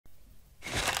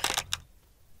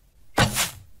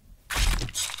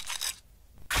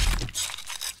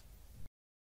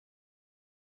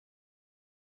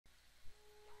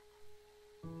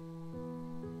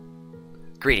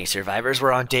Greetings, survivors.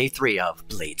 We're on day 3 of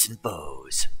Blades and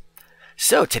Bows.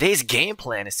 So today's game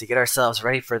plan is to get ourselves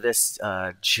ready for this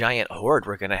giant horde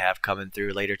we're going to have coming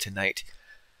through later tonight.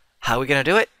 How are we going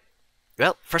to do it?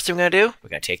 Well, first thing we're going to do, we're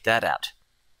going to take that out.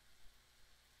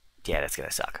 Yeah, that's going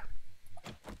to suck.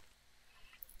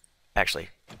 Actually,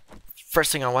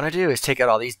 first thing I want to do is take out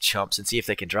all these chumps and see if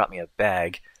they can drop me a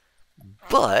bag.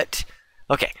 But,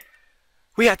 okay,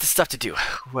 we got this stuff to do.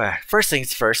 Well, first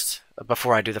things first,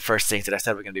 before I do the first things that I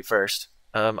said we're going to do first.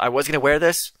 I was going to wear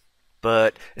this,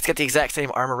 but it's got the exact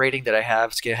same armor rating that I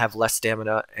have. It's going to have less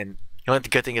stamina, and the only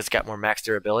good thing is it's got more max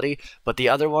durability. But the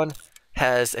other one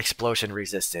has explosion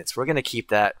resistance. We're going to keep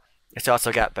that. It's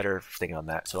also got better thing on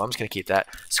that, so I'm just going to keep that.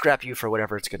 Scrap you for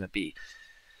whatever it's going to be.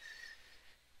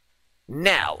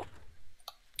 Now,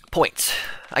 points.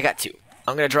 I got 2.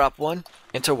 I'm going to drop one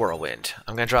into Whirlwind.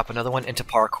 I'm going to drop another one into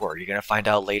Parkour. You're going to find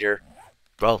out later.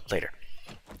 Well, later.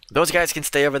 Those guys can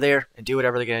stay over there and do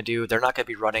whatever they're going to do. They're not going to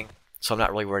be running, so I'm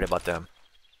not really worried about them.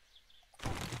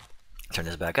 Turn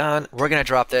this back on. We're going to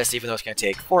drop this, even though it's going to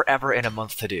take forever and a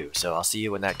month to do. So I'll see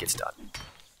you when that gets done.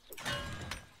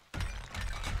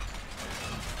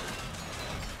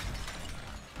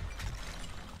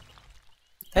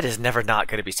 That is never not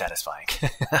going to be satisfying.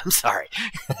 I'm sorry.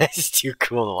 This is too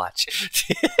cool to watch.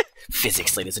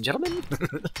 Physics, ladies and gentlemen.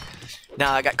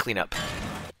 Now I got cleanup.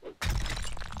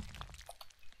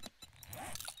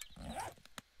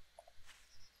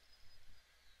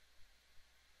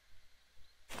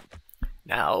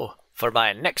 Now, for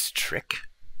my next trick,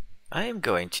 I am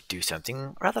going to do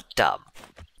something rather dumb.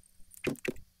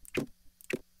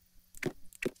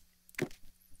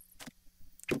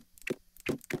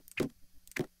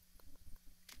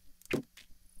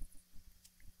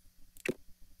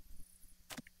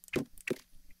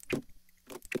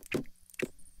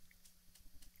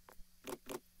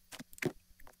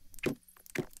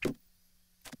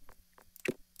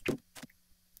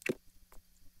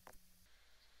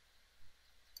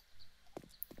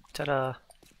 Ta-da!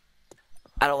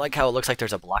 I don't like how it looks like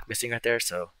there's a block missing right there,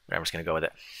 so I'm just going to go with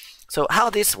it. So how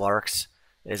this works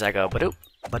is I go ba-doop,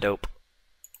 ba-doop.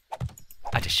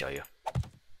 I just show you.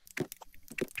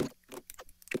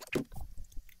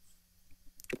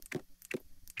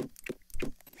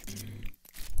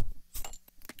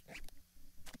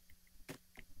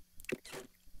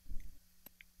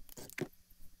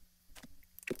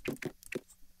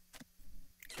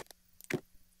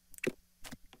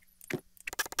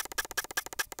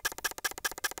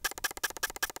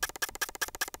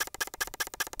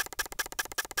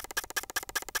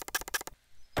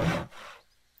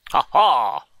 Ha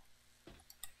ha!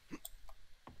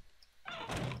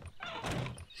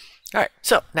 Alright,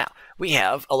 so now we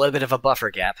have a little bit of a buffer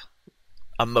gap.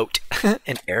 A moat.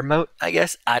 An air moat, I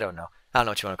guess? I don't know. I don't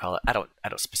know what you want to call it. I don't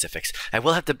specifics. I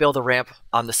will have to build a ramp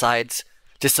on the sides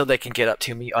just so they can get up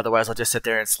to me. Otherwise I'll just sit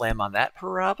there and slam on that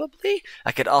probably.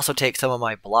 I could also take some of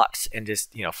my blocks and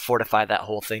just, you know, fortify that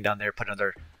whole thing down there, put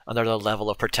another level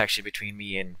of protection between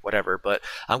me and whatever. But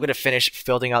I'm gonna finish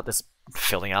filling out.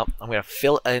 I'm gonna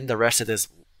fill in the rest of this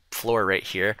floor right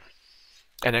here,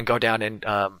 and then go down and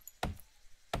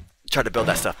try to build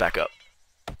that stuff back up.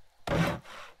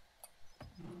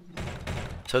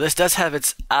 So this does have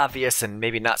its obvious and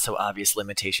maybe not so obvious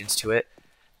limitations to it.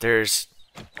 There's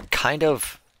kind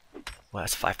of, well,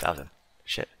 that's 5,000.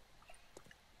 Shit.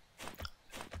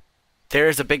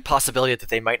 There's a big possibility that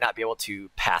they might not be able to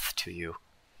path to you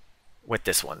with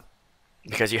this one,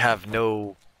 because you have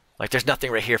no, like, there's nothing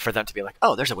right here for them to be like,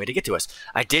 oh, there's a way to get to us.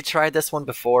 I did try this one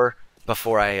before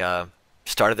I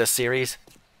started this series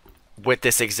with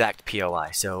this exact POI,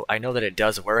 so I know that it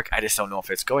does work. I just don't know if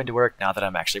it's going to work now that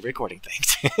I'm actually recording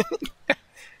things.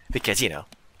 Because, you know,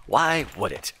 why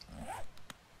would it?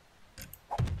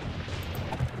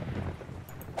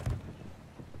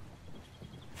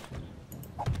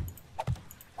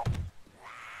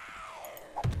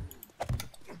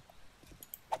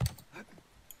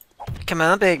 Come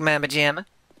on, Big Mama Jamma.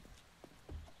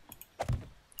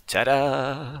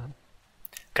 Ta-da!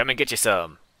 Come and get you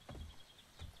some.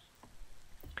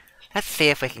 Let's see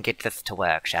if we can get this to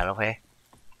work, shall we?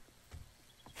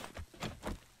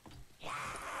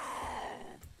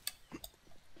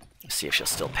 Let's see if she'll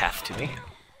still path to me.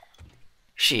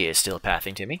 She is still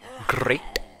pathing to me. Great.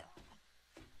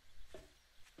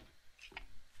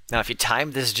 Now, if you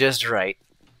time this just right,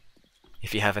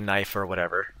 if you have a knife or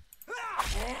whatever,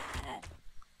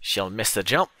 she'll miss the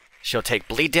jump, she'll take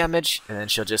bleed damage, and then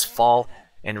she'll just fall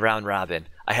and round robin.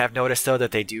 I have noticed though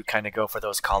that they do kind of go for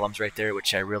those columns right there,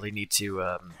 which I really need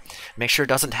to make sure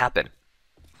doesn't happen.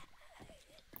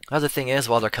 Other thing is,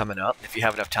 while they're coming up, if you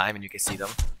have enough time and you can see them,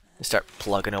 just start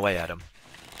plugging away at them.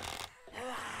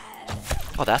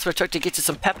 Oh, that's what it took to get you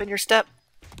some pep in your step?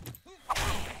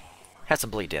 Had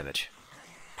some bleed damage.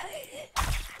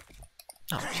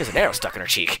 Oh, she has an arrow stuck in her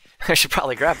cheek. I should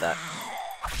probably grab that.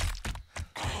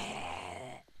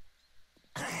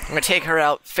 I'm gonna take her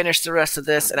out, finish the rest of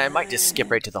this, and I might just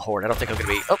skip right to the horde. I don't think I'm gonna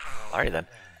be... Oh, alrighty then.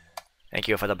 Thank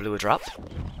you for the blue drop.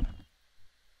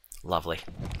 Lovely.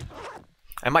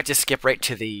 I might just skip right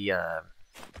to the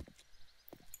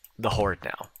horde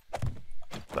now.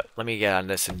 But let me get on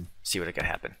this and see what can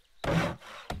happen.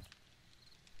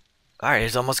 Alright,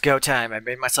 it's almost go time. I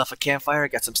made myself a campfire,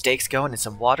 got some steaks going and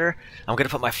some water. I'm going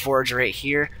to put my forge right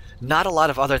here. Not a lot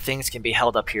of other things can be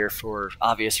held up here for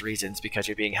obvious reasons because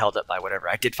you're being held up by whatever.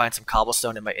 I did find some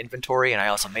cobblestone in my inventory and I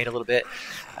also made a little bit.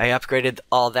 I upgraded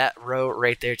all that row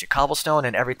right there to cobblestone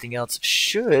and everything else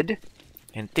should,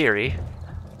 in theory,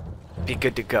 be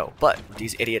good to go. But with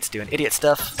these idiots doing idiot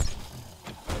stuff,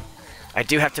 I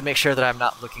do have to make sure that I'm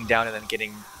not looking down and then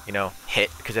getting, you know, hit.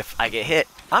 Because if I get hit,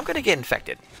 I'm going to get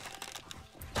infected.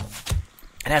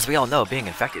 And as we all know, being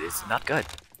infected is not good.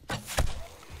 I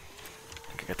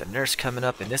got the nurse coming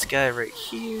up and this guy right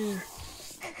here.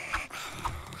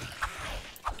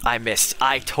 I missed.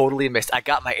 I totally missed. I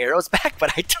got my arrows back,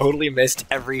 but I totally missed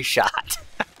every shot.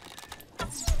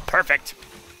 Perfect.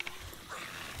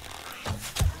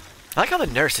 I like how the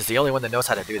nurse is the only one that knows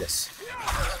how to do this.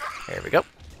 There we go.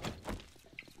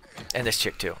 And this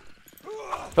chick too.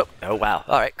 Oh wow.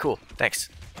 Alright, cool. Thanks.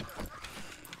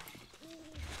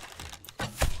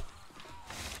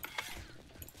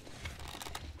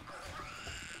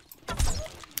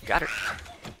 Got her.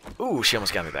 Ooh, she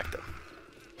almost got me back though.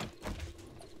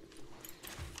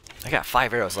 I got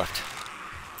 5 arrows left.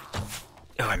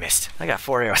 Oh, I missed. I got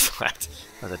 4 arrows left.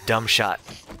 That was a dumb shot.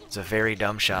 It's a very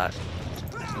dumb shot.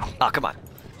 Oh, come on.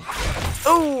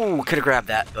 Oh, could have grabbed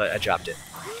that, but I dropped it.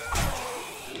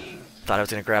 Thought I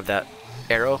was going to grab that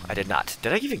arrow. I did not.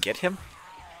 Did I even get him?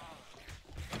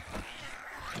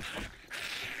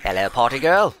 Hello, party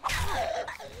girl.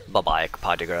 Bye-bye,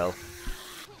 party girl.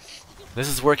 This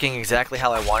is working exactly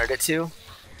how I wanted it to.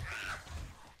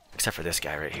 Except for this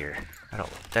guy right here.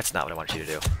 That's not what I want you to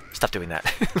do. Stop doing that.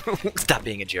 Stop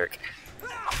being a jerk.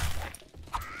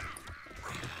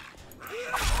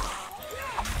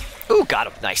 Ooh, got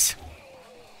him. Nice.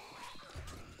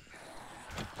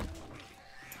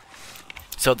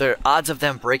 So the odds of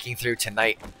them breaking through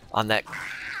tonight on that,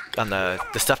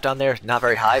 the stuff down there, not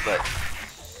very high, but...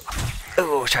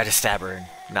 Ooh, try to stab her and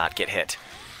not get hit.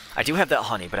 I do have that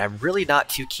honey, but I'm really not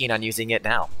too keen on using it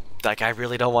now. Like, I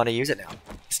really don't want to use it now.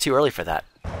 It's too early for that.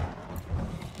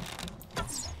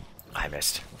 I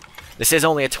missed. This is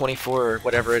only a 24 or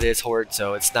whatever it is horde,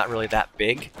 so it's not really that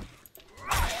big.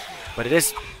 But it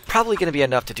is probably going to be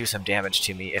enough to do some damage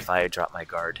to me if I drop my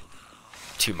guard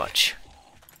too much.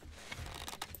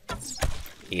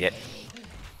 Eat it.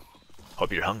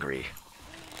 Hope you're hungry.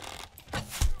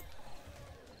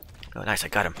 Oh, nice, I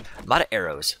got him. A lot of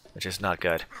arrows, which is not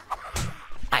good.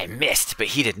 I missed, but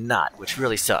he did not, which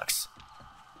really sucks.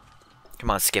 Come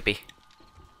on, Skippy.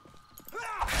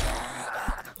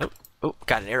 Oh,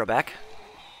 got an arrow back.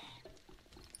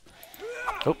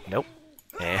 Oh, nope.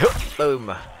 And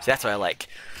boom. See, that's what I like.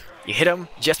 You hit them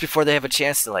just before they have a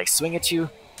chance to, like, swing at you.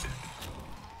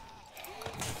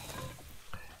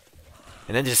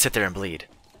 And then just sit there and bleed.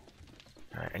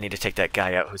 Alright, I need to take that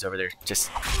guy out who's over there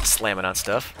just slamming on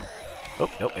stuff. Oh,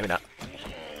 nope, maybe not.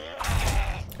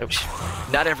 Oops.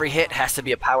 Not every hit has to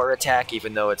be a power attack,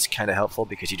 even though it's kind of helpful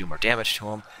because you do more damage to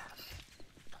him.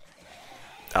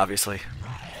 Obviously.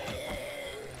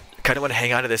 I kind of want to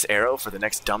hang on to this arrow for the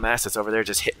next dumbass that's over there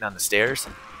just hitting on the stairs.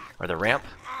 Or the ramp.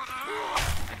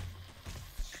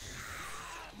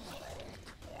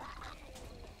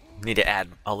 Need to add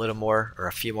a little more, or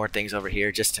a few more things over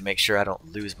here just to make sure I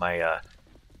don't lose my,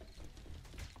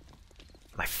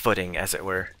 my footing, as it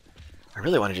were. I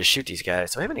really want to just shoot these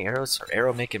guys. Do I have any arrows or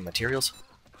arrow-making materials?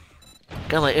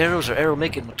 Got my arrows or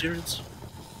arrow-making materials?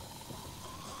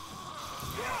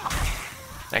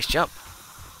 Nice jump.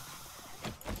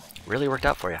 Really worked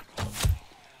out for you.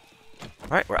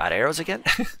 Alright, we're out of arrows again.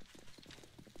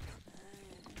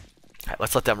 Alright,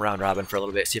 let's let them round robin for a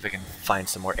little bit, see if I can find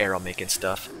some more arrow-making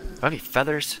stuff. Do I have any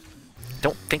feathers?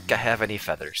 Don't think I have any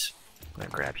feathers. I'm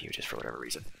gonna grab you just for whatever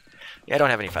reason. Yeah, I don't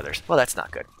have any feathers. Well, that's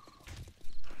not good.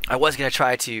 I was gonna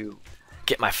try to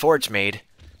get my forge made,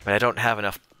 but I don't have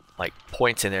enough like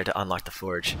points in there to unlock the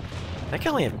forge. I think I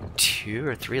only have 2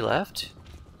 or 3 left.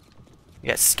 You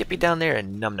got Skippy down there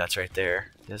and Numbnuts right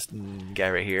there. This guy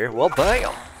right here. Well,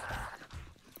 bam!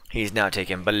 He's now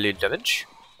taking bleed damage.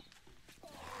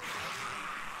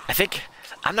 I think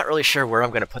I'm not really sure where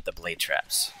I'm gonna put the blade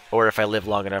traps, or if I live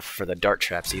long enough for the dart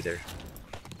traps either.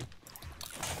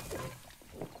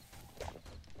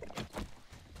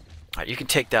 Alright, you can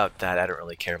take out that. I don't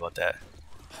really care about that.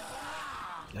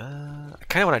 I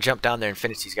kind of want to jump down there and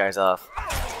finish these guys off.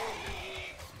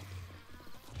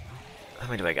 How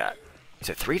many do I got? Is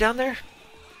it 3 down there?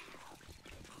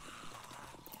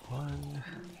 1,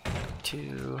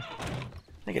 2. I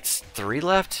think it's 3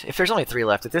 left. If there's only 3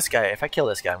 left, if I kill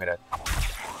this guy, I'm gonna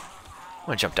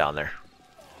jump down there.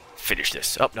 Finish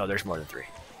this. Oh no, there's more than 3.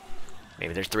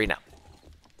 Maybe there's 3 now.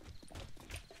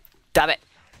 Stop it!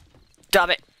 Stop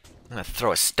it! I'm gonna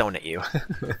throw a stone at you.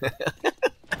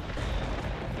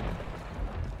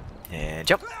 And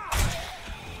jump!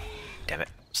 Damn it.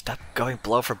 Stop going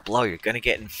blow for blow. You're gonna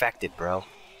get infected, bro.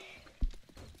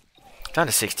 Down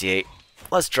to 68.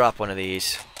 Let's drop one of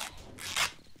these.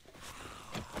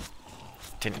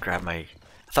 Didn't grab my... I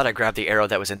thought I grabbed the arrow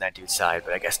that was in that dude's side,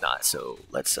 but I guess not. So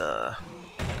let's,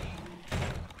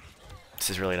 This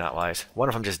is really not wise. One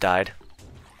of them just died.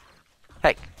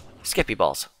 Hey, Skippy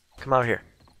balls. Come over here.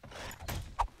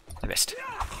 I missed.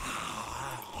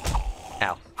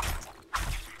 Ow.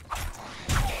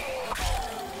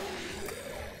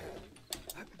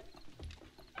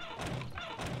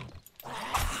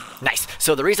 Nice.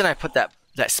 So the reason I put that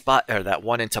spot or that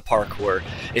one into parkour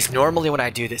is normally when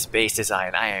I do this base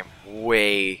design, I am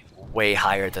way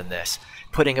higher than this.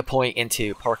 Putting a point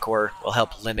into parkour will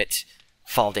help limit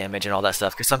fall damage and all that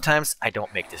stuff, because sometimes I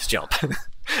don't make this jump.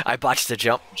 I botch the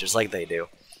jump just like they do,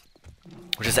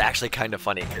 which is actually kind of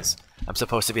funny because I'm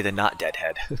supposed to be the not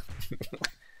deadhead.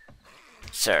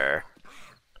 Sir,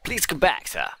 please come back,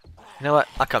 sir. You know what?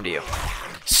 I'll come to you.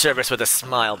 Service with a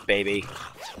smile, baby.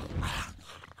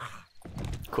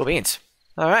 Cool beans.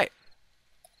 Alright.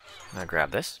 I'm gonna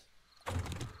grab this. Can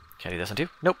I do this one too?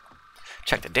 Nope.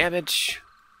 Check the damage.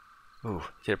 Ooh,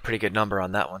 did a pretty good number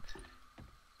on that one.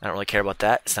 I don't really care about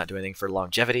that. It's not doing anything for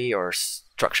longevity or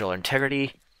structural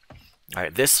integrity.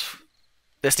 Alright, this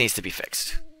needs to be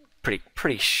fixed. Pretty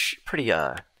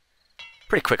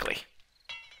quickly.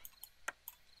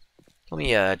 Let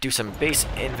me do some base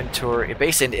and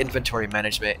inventory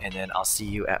management, and then I'll see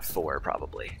you at 4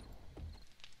 probably.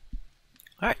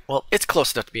 Alright, well, it's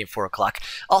close enough to being 4 o'clock.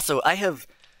 Also, I have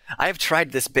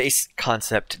tried this base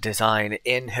concept design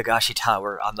in Higashi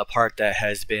Tower on the part that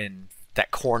has been that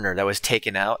corner that was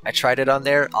taken out. I tried it on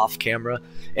there off camera,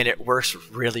 and it works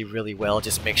really well.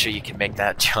 Just make sure you can make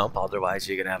that jump, otherwise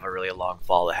you're gonna have a really long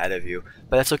fall ahead of you.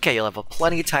 But that's okay, you'll have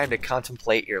plenty of time to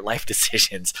contemplate your life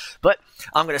decisions. But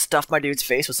I'm gonna stuff my dude's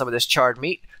face with some of this charred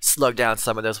meat, slug down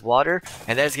some of this water,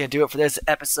 and that's gonna do it for this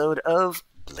episode of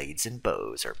Blades and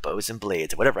Bows, or Bows and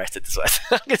Blades, or whatever I said this was.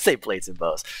 I'm gonna say Blades and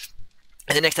Bows.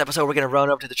 In the next episode, we're gonna run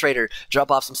up to the trader,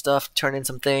 drop off some stuff, turn in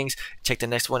some things, check the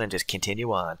next one, and just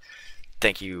continue on.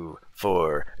 Thank you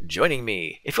for joining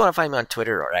me. If you want to find me on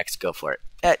Twitter or X, go for it,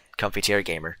 at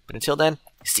ComfyChairGamer. But until then,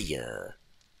 see ya.